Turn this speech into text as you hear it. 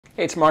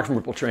Hey, it's Mark from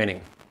Ripple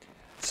Training.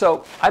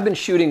 So I've been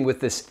shooting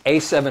with this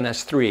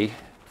A7S III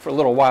for a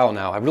little while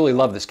now. I really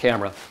love this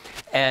camera.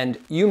 And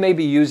you may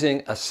be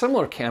using a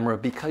similar camera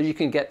because you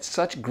can get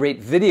such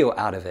great video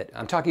out of it.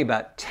 I'm talking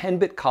about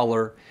 10-bit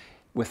color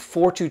with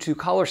 422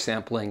 color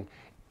sampling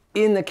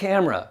in the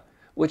camera,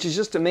 which is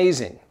just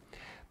amazing.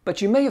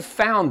 But you may have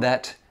found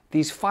that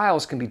these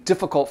files can be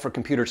difficult for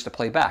computers to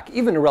play back.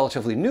 Even a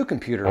relatively new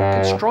computer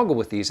can struggle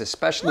with these,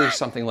 especially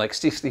something like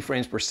 60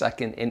 frames per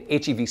second in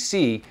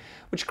HEVC,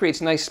 which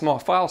creates nice small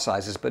file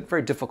sizes, but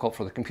very difficult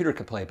for the computer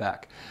to play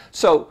back.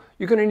 So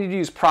you're going to need to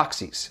use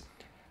proxies.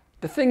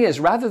 The thing is,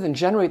 rather than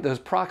generate those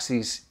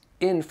proxies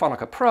in Final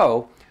Cut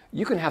Pro,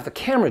 you can have the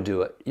camera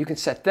do it. You can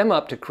set them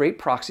up to create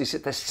proxies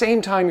at the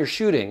same time you're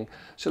shooting,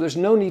 so there's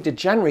no need to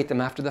generate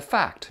them after the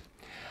fact.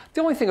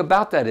 The only thing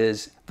about that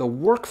is the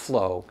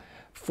workflow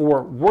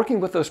for working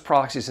with those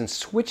proxies and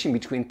switching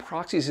between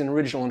proxies in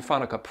Original and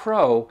Final Cut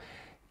Pro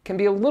can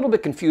be a little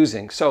bit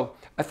confusing. So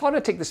I thought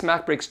I'd take this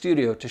MacBreak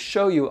Studio to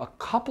show you a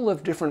couple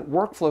of different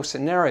workflow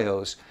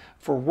scenarios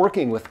for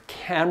working with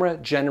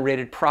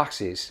camera-generated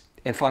proxies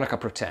in Final Cut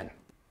Pro 10.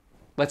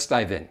 Let's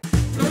dive in.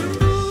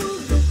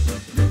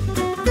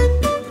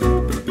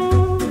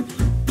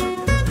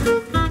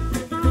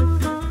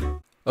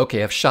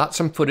 Okay, I've shot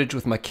some footage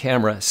with my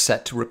camera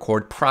set to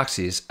record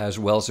proxies as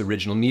well as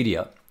original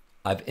media.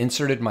 I've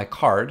inserted my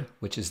card,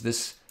 which is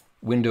this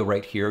window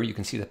right here. You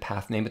can see the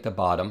path name at the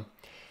bottom.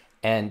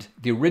 And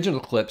the original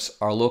clips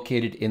are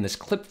located in this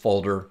clip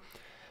folder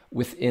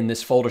within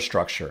this folder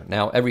structure.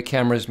 Now, every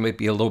camera's might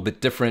be a little bit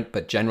different,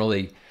 but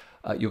generally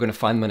you're going to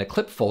find them in a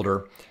clip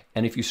folder.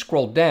 And if you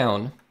scroll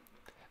down,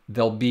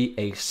 there'll be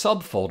a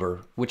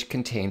subfolder which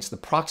contains the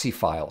proxy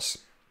files.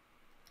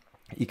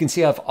 You can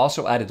see I've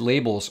also added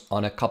labels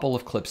on a couple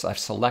of clips I've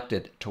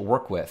selected to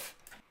work with.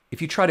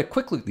 If you try to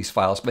quick loop these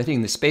files by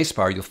hitting the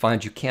spacebar, you'll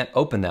find you can't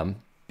open them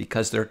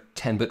because they're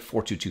 10-bit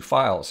 422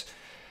 files.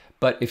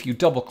 But if you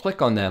double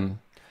click on them,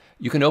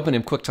 you can open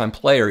in QuickTime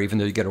Player, even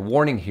though you get a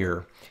warning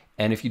here.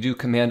 And if you do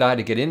Command-I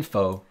to get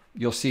info,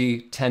 you'll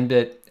see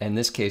 10-bit, in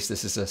this case,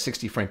 this is a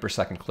 60 frame per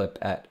second clip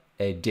at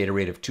a data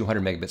rate of 200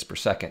 megabits per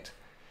second.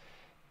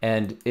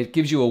 And it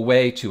gives you a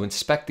way to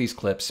inspect these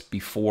clips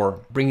before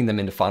bringing them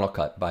into Final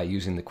Cut by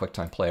using the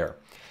QuickTime Player.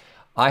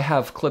 I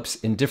have clips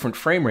in different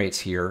frame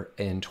rates here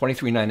in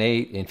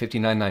 2398, in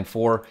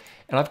 5994,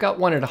 and I've got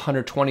one at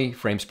 120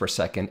 frames per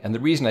second. And the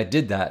reason I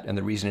did that, and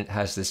the reason it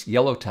has this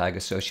yellow tag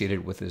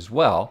associated with it as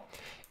well,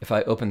 if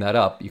I open that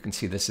up, you can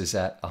see this is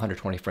at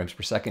 120 frames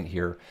per second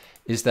here,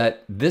 is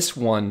that this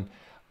one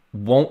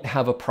won't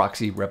have a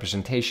proxy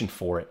representation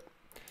for it.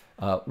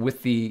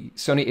 With the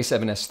Sony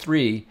a7S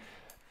III,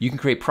 you can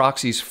create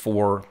proxies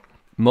for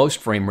most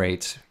frame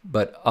rates,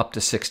 but up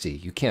to 60.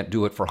 You can't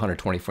do it for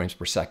 120 frames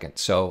per second.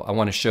 So I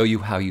want to show you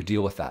how you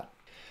deal with that.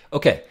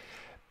 Okay,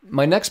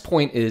 my next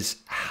point is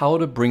how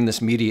to bring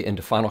this media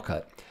into Final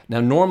Cut. Now,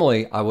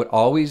 normally I would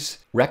always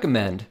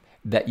recommend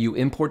that you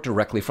import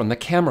directly from the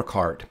camera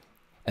card.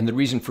 And the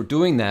reason for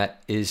doing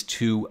that is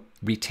to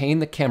retain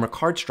the camera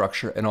card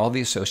structure and all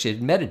the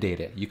associated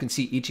metadata. You can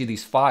see each of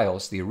these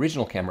files, the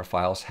original camera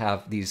files,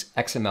 have these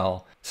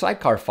XML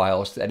sidecar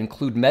files that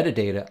include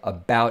metadata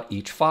about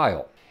each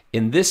file.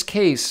 In this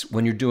case,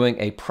 when you're doing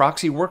a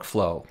proxy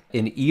workflow,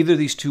 in either of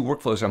these two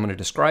workflows I'm going to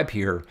describe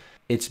here,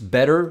 it's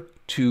better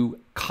to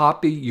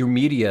copy your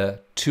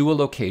media to a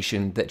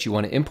location that you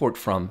want to import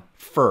from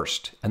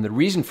first. And the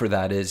reason for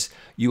that is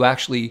you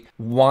actually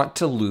want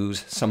to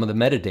lose some of the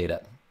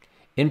metadata.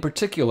 In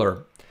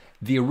particular,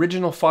 the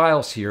original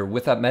files here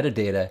with that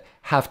metadata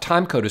have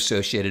timecode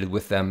associated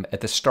with them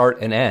at the start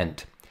and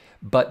end.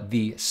 But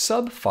the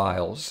sub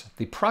files,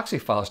 the proxy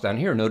files down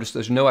here, notice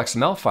there's no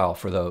XML file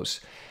for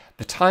those.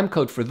 The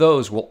timecode for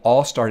those will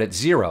all start at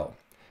 0,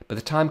 but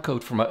the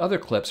timecode for my other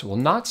clips will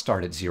not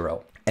start at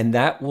 0. And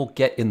that will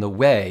get in the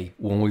way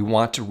when we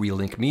want to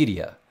relink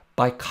media.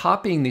 By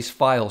copying these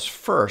files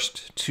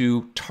first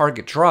to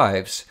target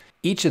drives,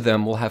 each of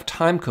them will have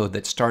timecode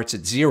that starts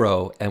at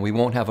 0, and we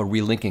won't have a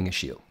relinking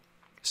issue.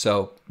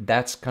 So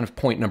that's kind of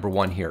point number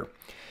one here.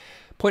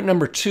 Point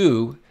number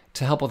two,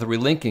 to help with the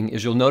relinking,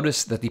 is you'll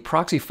notice that the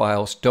proxy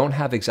files don't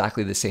have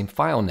exactly the same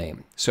file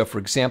name. So for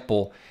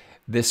example,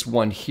 this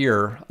one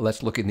here,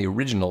 let's look in the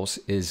originals,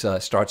 ends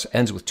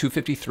with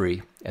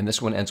 253, and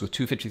this one ends with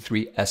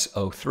 253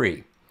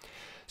 SO3.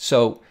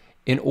 So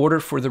in order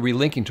for the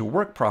relinking to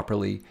work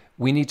properly,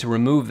 we need to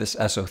remove this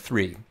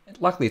SO3.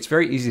 Luckily, it's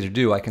very easy to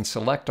do. I can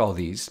select all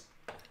these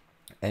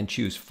and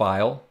choose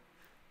File,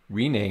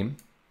 Rename,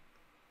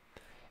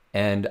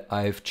 and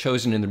I've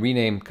chosen in the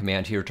rename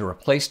command here to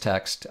replace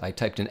text. I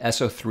typed in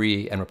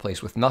SO3 and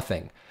replaced with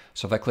nothing.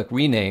 So if I click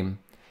rename,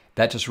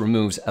 that just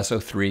removes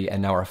SO3,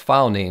 and now our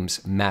file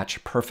names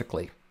match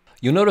perfectly.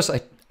 You'll notice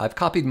I've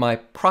copied my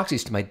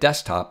proxies to my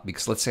desktop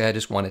because let's say I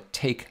just want to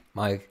take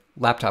my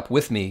laptop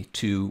with me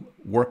to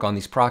work on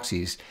these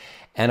proxies,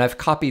 and I've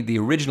copied the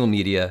original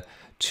media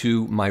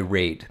to my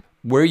RAID.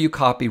 Where you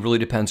copy really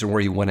depends on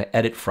where you want to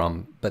edit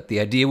from, but the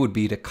idea would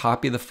be to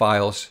copy the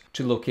files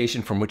to the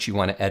location from which you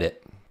want to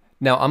edit.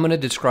 Now I'm going to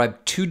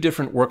describe two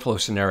different workflow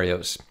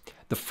scenarios.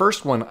 The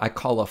first one I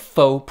call a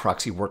faux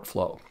proxy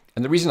workflow.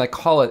 And the reason I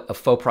call it a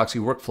faux proxy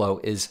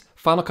workflow is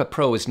Final Cut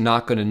Pro is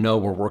not going to know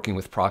we're working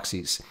with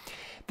proxies.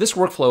 This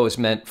workflow is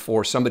meant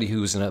for somebody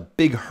who's in a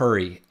big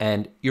hurry,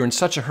 and you're in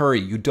such a hurry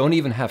you don't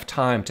even have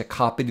time to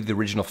copy the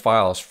original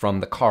files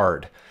from the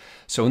card.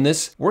 So in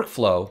this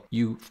workflow,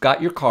 you've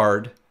got your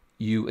card,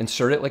 you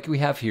insert it like we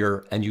have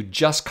here, and you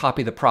just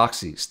copy the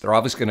proxies. They're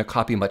obviously going to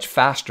copy much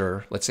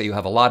faster. Let's say you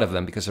have a lot of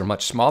them because they're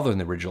much smaller than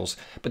the originals,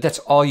 but that's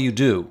all you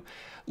do.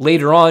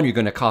 Later on, you're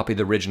going to copy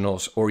the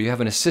originals, or you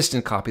have an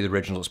assistant copy the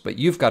originals, but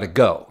you've got to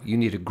go. You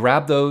need to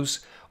grab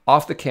those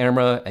off the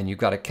camera, and you've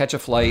got to catch a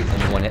flight,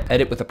 and you want to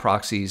edit with the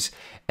proxies,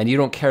 and you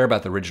don't care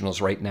about the originals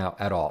right now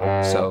at all.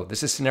 So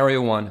this is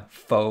scenario one,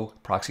 faux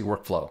proxy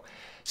workflow.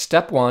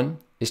 Step one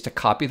is to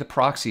copy the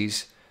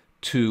proxies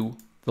to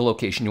the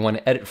location you want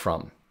to edit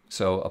from.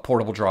 So a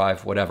portable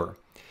drive, whatever.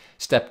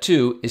 Step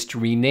two is to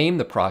rename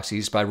the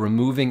proxies by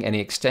removing any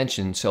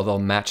extensions so they'll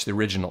match the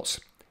originals.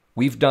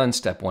 We've done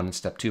step one and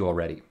step two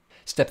already.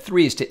 Step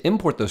three is to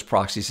import those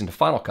proxies into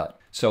Final Cut.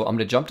 So I'm going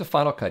to jump to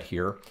Final Cut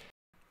here.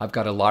 I've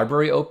got a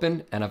library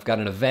open and I've got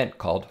an event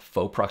called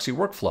Faux Proxy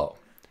Workflow.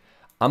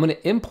 I'm going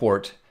to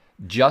import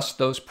just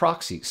those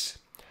proxies.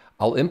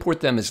 I'll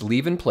import them as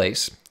leave in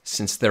place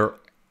since they're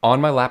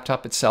on my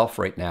laptop itself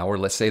right now, or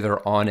let's say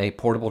they're on a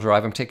portable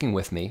drive I'm taking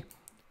with me.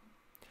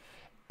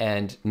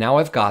 And now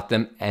I've got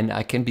them and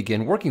I can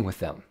begin working with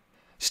them.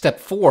 Step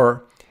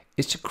four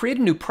is to create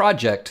a new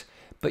project,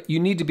 but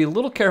you need to be a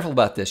little careful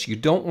about this. You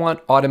don't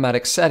want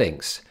automatic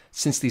settings.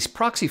 Since these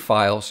proxy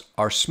files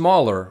are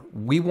smaller,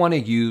 we want to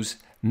use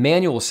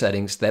manual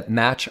settings that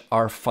match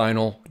our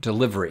final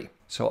delivery.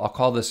 So I'll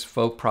call this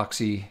Faux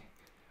Proxy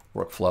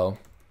Workflow,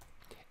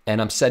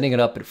 and I'm setting it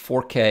up at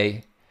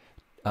 4K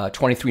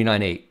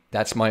 2398.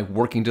 That's my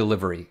working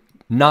delivery,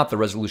 not the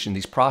resolution of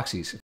these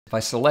proxies. If I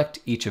select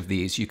each of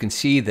these, you can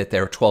see that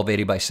they're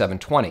 1280 by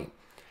 720.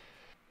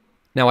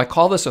 Now I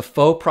call this a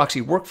faux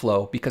proxy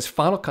workflow because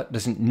Final Cut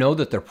doesn't know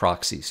that they're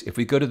proxies. If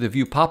we go to the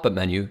View pop-up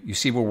menu, you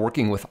see we're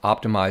working with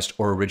optimized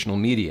or original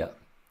media.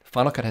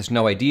 Final Cut has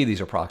no idea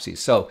these are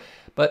proxies.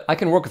 But I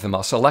can work with them.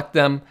 I'll select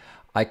them.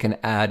 I can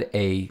add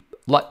a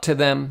LUT to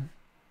them.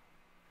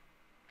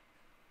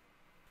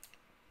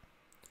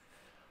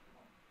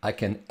 I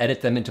can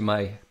edit them into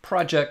my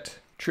project,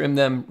 trim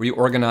them,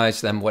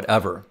 reorganize them,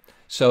 whatever.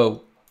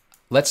 So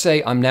let's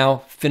say I'm now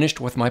finished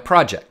with my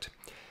project.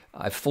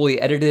 I've fully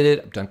edited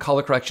it, I've done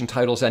color correction,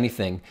 titles,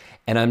 anything,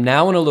 and I'm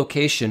now in a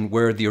location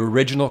where the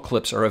original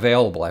clips are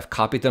available. I've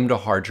copied them to a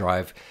hard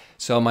drive.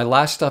 So my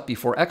last step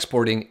before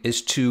exporting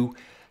is to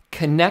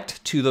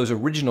connect to those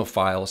original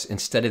files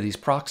instead of these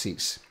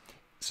proxies.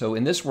 So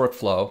in this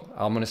workflow,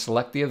 I'm going to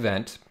select the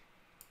event,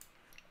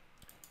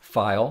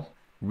 File,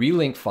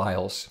 Relink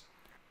Files,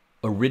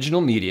 Original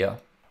Media.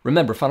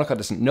 Remember, Final Cut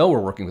doesn't know we're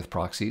working with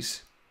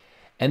proxies.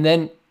 And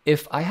then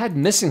if I had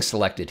missing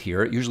selected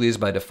here, it usually is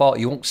by default,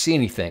 you won't see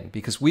anything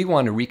because we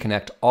want to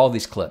reconnect all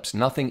these clips.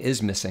 Nothing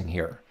is missing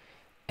here.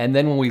 And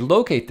then when we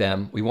locate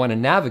them, we want to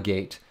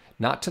navigate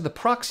not to the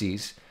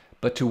proxies,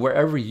 but to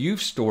wherever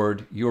you've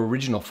stored your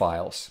original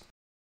files.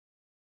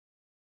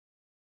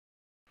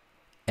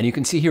 And you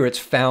can see here it's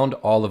found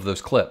all of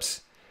those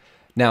clips.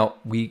 Now,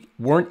 we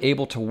weren't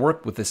able to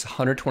work with this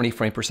 120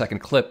 frame per second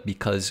clip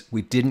because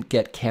we didn't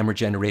get camera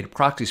generated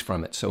proxies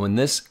from it. So in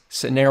this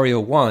scenario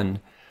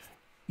one,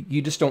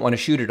 you just don't want to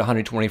shoot at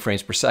 120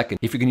 frames per second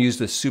if you can use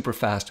this super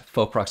fast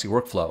faux proxy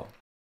workflow.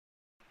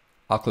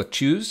 I'll click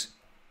Choose.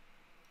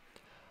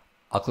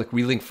 I'll click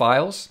Relink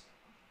Files.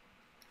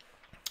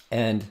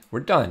 And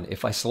we're done.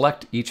 If I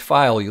select each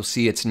file, you'll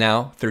see it's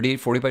now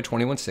 3840 by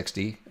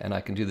 2160, and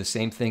I can do the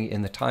same thing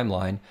in the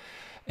timeline.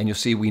 And you'll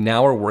see we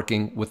now are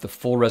working with the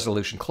full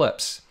resolution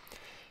clips.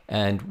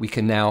 And we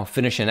can now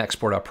finish and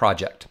export our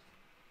project.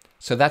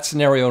 So that's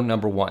scenario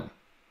number one.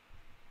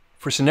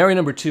 For scenario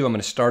number two, I'm going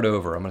to start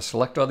over. I'm going to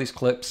select all these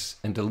clips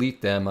and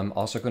delete them. I'm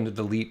also going to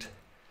delete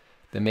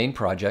the main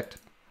project.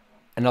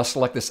 And I'll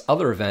select this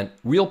other event,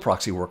 Real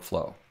Proxy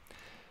Workflow.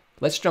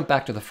 Let's jump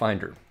back to the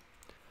Finder.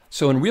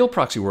 So in Real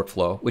Proxy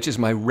Workflow, which is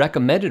my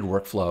recommended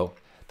workflow,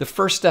 the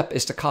first step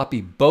is to copy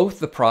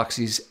both the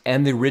proxies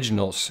and the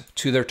originals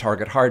to their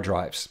target hard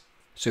drives.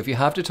 So if you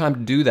have the time to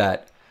do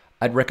that,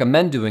 I'd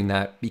recommend doing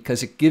that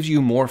because it gives you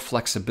more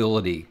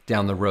flexibility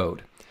down the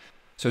road.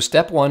 So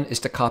step one is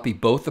to copy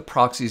both the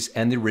proxies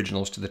and the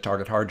originals to the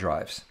target hard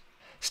drives.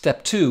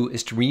 Step two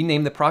is to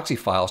rename the proxy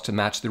files to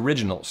match the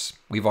originals.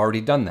 We've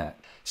already done that.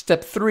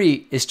 Step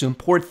three is to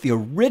import the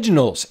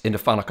originals into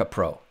Final Cut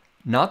Pro.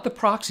 Not the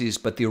proxies,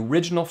 but the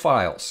original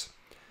files.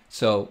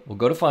 So we'll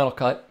go to Final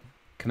Cut,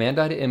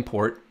 Command-I to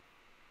import.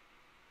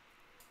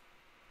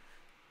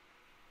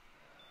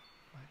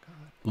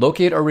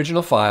 Locate our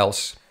original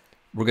files.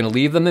 We're going to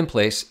leave them in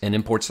place and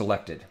import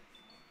selected.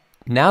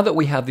 Now that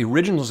we have the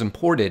originals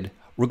imported,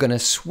 we're going to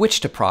switch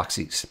to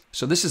proxies.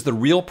 So this is the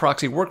Real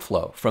Proxy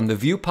Workflow. From the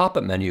View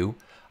pop-up menu,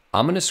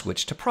 I'm going to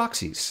switch to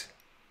proxies.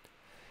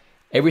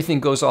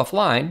 Everything goes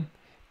offline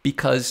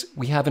because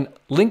we haven't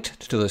linked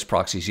to those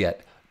proxies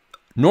yet.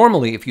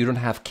 Normally, if you don't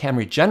have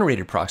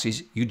camera-generated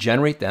proxies, you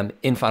generate them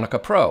in Final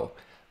Cut Pro.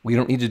 We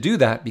don't need to do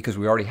that because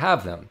we already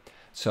have them.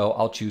 So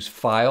I'll choose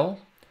File,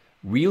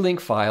 Relink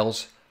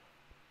Files,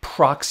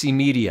 Proxy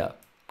Media.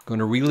 I'm going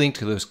to relink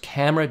to those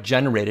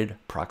camera-generated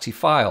proxy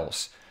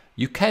files.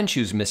 You can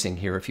choose Missing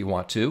here if you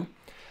want to.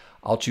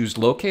 I'll choose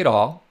Locate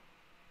All.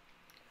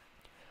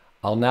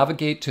 I'll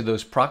navigate to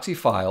those proxy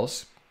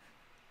files.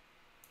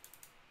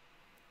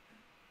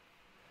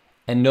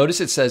 And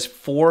notice it says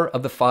 4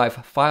 of the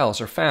 5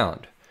 files are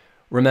found.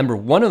 Remember,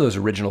 one of those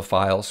original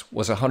files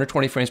was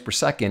 120 frames per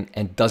second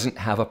and doesn't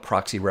have a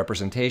proxy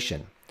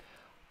representation.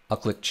 I'll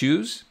click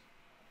Choose.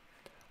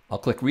 I'll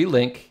click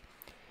Relink.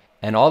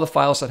 And all the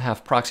files that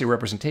have proxy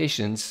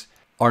representations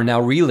are now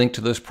relinked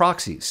to those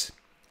proxies,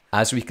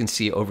 as we can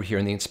see over here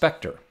in the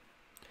inspector.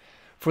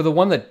 For the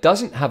one that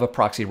doesn't have a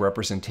proxy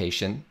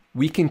representation,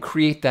 we can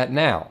create that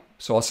now.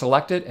 So I'll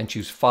select it and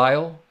choose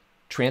File,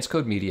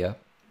 Transcode Media,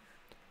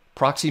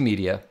 Proxy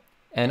Media,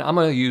 and I'm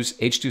going to use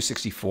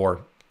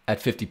H.264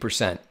 at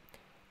 50%,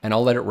 and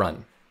I'll let it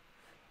run.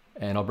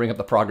 And I'll bring up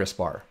the progress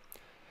bar.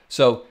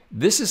 So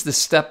this is the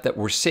step that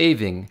we're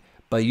saving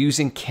by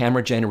using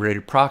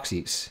camera-generated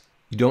proxies.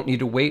 You don't need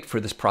to wait for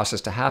this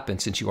process to happen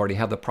since you already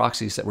have the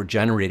proxies that were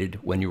generated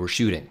when you were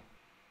shooting.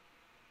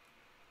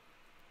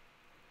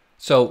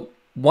 So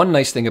one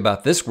nice thing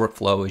about this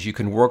workflow is you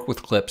can work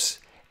with clips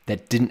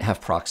that didn't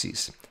have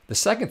proxies. The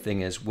second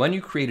thing is when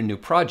you create a new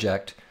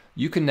project,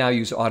 you can now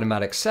use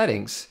automatic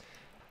settings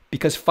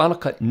because Final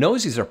Cut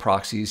knows these are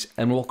proxies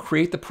and will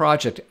create the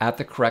project at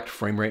the correct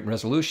frame rate and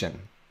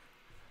resolution.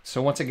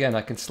 So once again,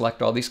 I can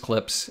select all these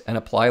clips and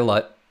apply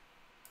LUT.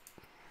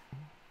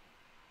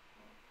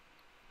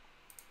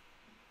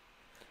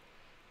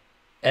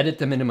 Edit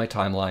them into my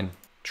timeline,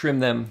 trim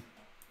them,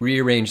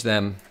 rearrange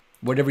them,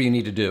 whatever you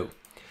need to do.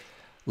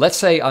 Let's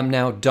say I'm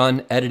now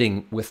done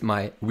editing with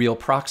my real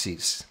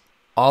proxies.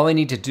 All I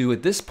need to do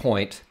at this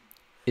point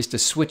is to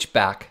switch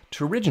back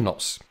to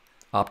originals.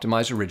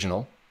 Optimize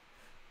original,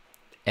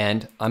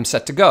 and I'm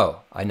set to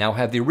go. I now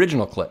have the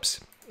original clips.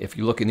 If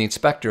you look in the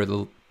inspector,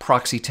 the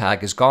proxy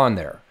tag is gone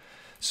there.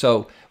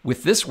 So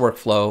with this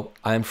workflow,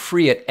 I'm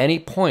free at any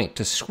point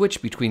to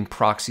switch between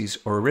proxies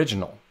or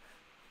original.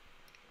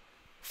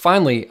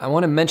 Finally, I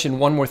want to mention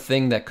one more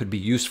thing that could be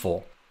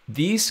useful.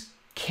 These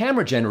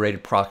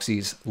camera-generated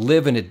proxies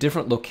live in a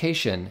different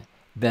location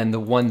than the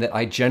one that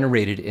I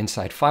generated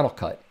inside Final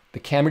Cut. The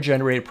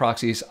camera-generated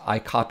proxies I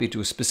copied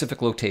to a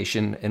specific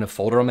location in a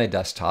folder on my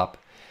desktop.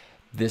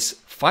 This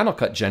Final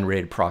Cut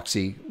generated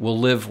proxy will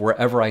live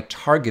wherever I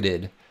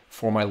targeted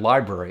for my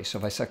library. So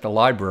if I select a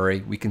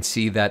library, we can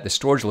see that the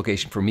storage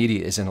location for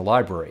media is in a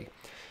library,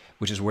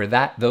 which is where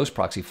those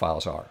proxy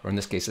files are, or in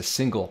this case, a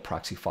single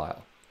proxy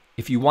file.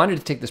 If you wanted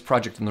to take this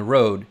project on the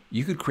road,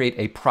 you could create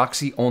a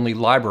proxy-only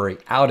library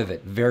out of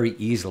it very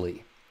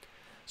easily.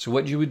 So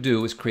what you would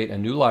do is create a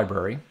new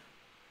library,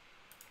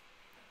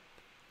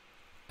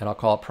 and I'll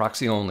call it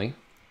Proxy-Only.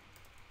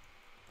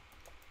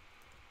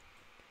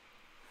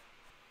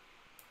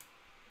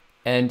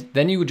 And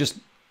then you would just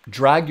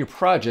drag your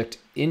project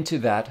into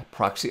that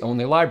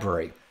Proxy-Only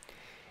library.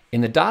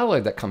 In the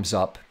dialog that comes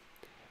up,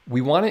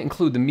 we want to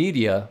include the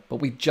media, but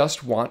we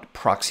just want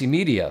proxy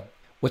media.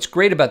 What's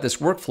great about this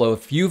workflow,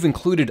 if you've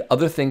included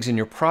other things in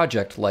your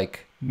project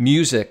like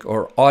music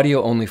or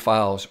audio-only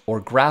files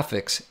or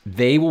graphics,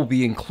 they will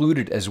be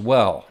included as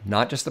well.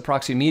 Not just the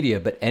proxy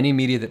media, but any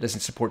media that doesn't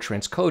support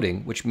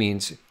transcoding, which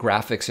means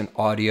graphics and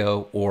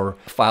audio or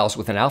files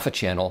with an alpha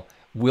channel,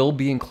 will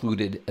be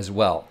included as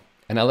well.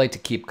 And I like to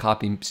keep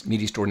copying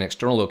media stored in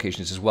external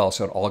locations as well,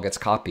 so it all gets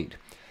copied.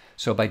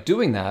 So by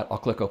doing that, I'll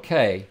click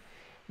OK.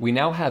 We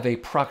now have a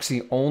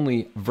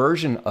proxy-only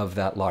version of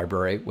that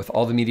library with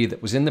all the media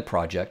that was in the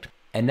project.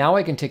 And now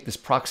I can take this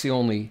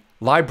proxy-only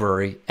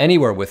library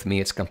anywhere with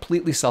me. It's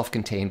completely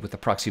self-contained with the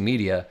proxy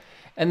media.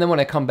 And then when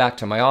I come back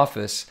to my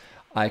office,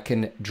 I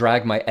can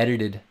drag my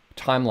edited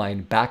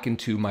timeline back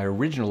into my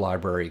original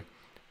library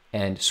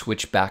and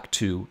switch back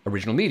to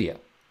original media.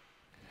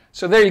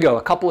 So there you go,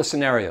 a couple of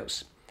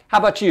scenarios. How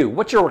about you?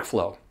 What's your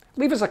workflow?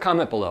 Leave us a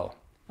comment below,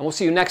 and we'll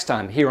see you next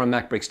time here on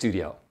MacBreak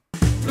Studio.